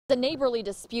The neighborly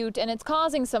dispute, and it's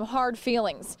causing some hard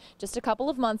feelings. Just a couple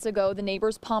of months ago, the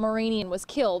neighbor's Pomeranian was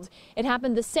killed. It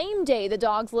happened the same day the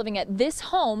dogs living at this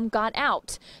home got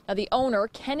out. Now, the owner,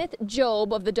 Kenneth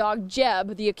Job, of the dog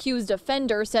Jeb, the accused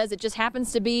offender, says it just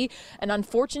happens to be an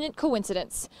unfortunate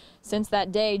coincidence. Since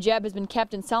that day, Jeb has been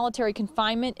kept in solitary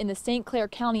confinement in the St. Clair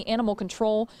County Animal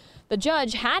Control. The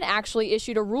judge had actually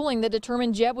issued a ruling that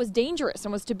determined Jeb was dangerous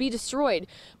and was to be destroyed,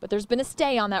 but there's been a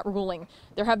stay on that ruling.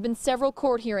 There have been several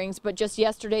court hearings, but just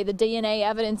yesterday the DNA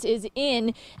evidence is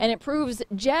in, and it proves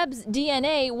Jeb's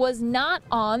DNA was not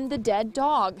on the dead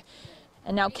dog.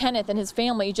 And now Kenneth and his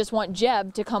family just want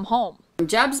Jeb to come home.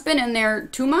 Jeb's been in there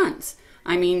 2 months.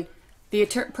 I mean, the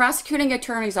prosecuting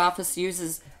attorney's office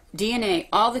uses DNA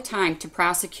all the time to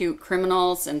prosecute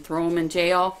criminals and throw them in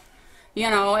jail. You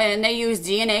know, and they use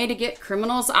DNA to get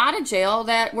criminals out of jail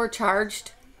that were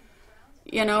charged,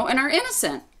 you know, and are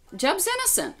innocent. Jeb's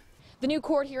innocent. The new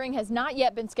court hearing has not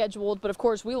yet been scheduled, but of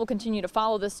course we will continue to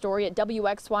follow this story at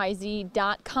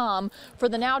WXYZ.com. For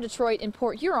the Now Detroit in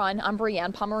Port Huron, I'm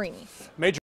Brianne Pomeranian.